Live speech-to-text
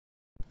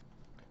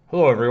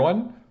Hello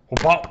everyone.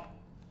 Whoop-wop.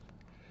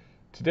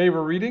 Today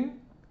we're reading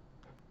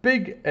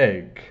Big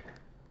Egg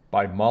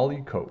by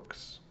Molly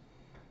Coxe.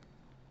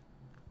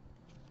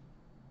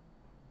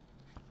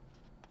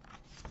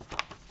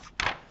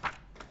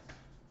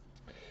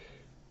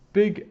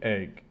 Big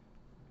Egg.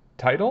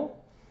 Title: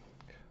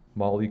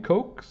 Molly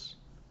Coxe.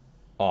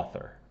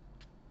 Author.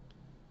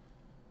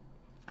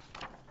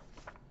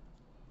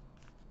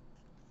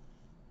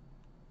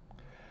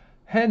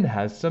 Hen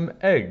has some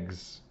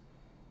eggs.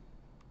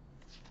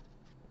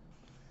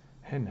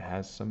 Hen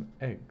has some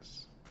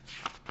eggs.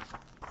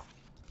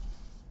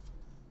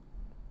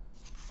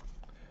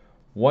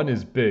 One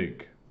is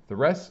big, the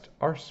rest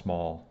are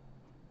small.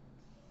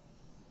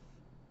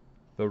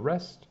 The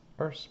rest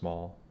are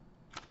small.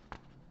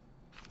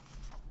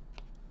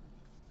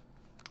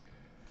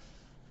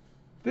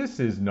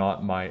 This is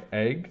not my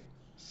egg,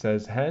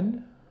 says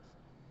hen.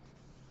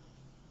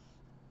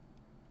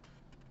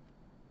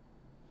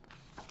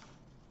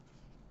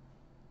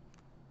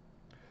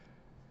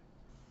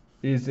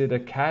 Is it a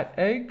cat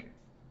egg?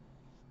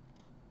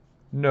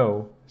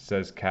 No,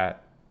 says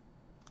cat.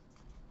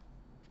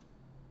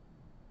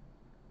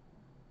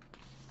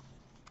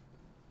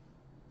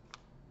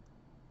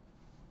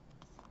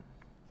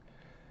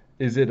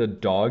 Is it a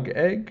dog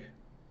egg?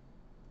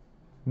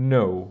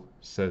 No,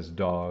 says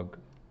dog.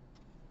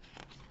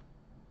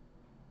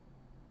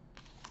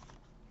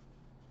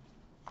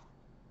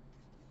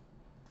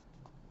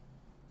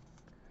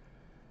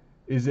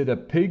 Is it a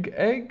pig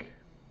egg?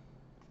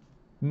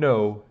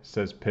 No,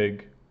 says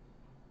pig.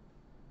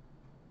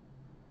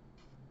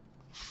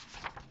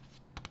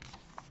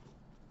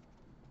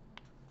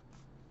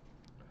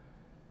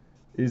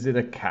 Is it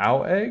a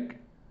cow egg?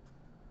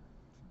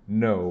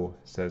 No,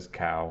 says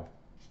cow.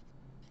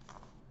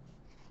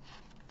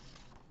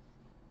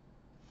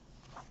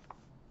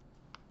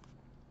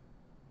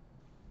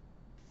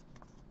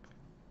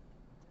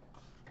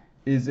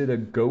 Is it a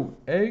goat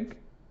egg?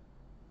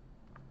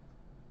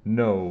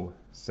 No,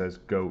 says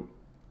goat.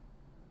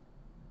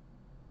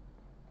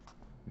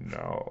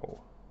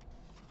 No.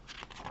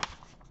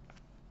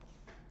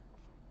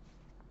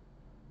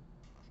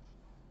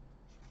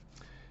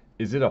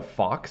 Is it a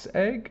fox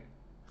egg?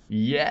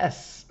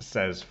 Yes,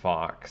 says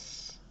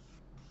fox.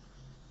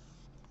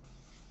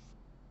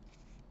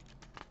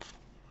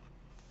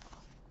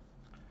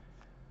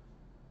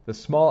 The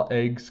small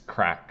eggs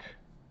crack.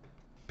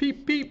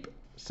 Peep, peep,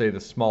 say the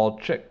small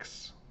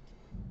chicks.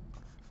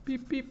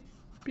 Peep, peep,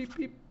 peep,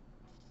 peep.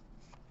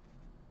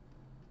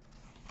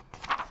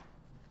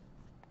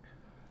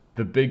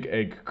 The big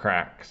egg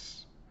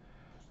cracks.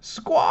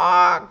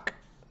 Squawk,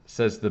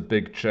 says the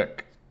big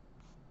chick.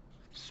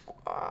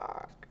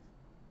 Squawk.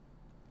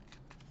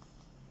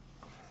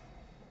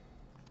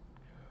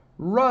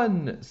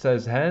 Run,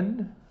 says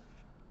hen.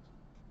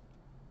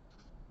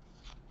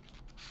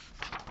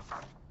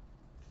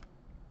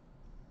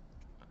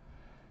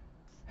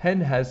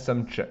 Hen has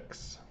some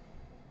chicks.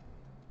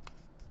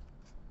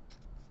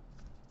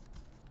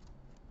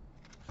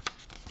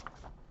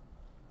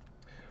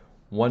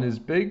 One is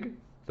big,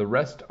 the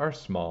rest are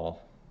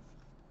small.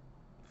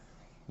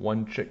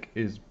 One chick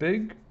is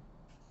big,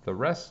 the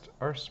rest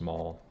are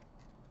small.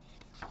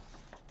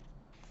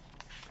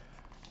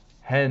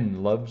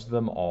 Hen loves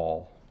them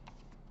all.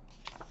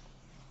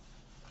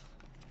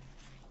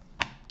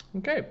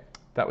 Okay,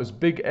 that was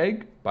Big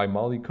Egg by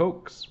Molly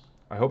Coxe.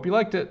 I hope you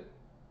liked it.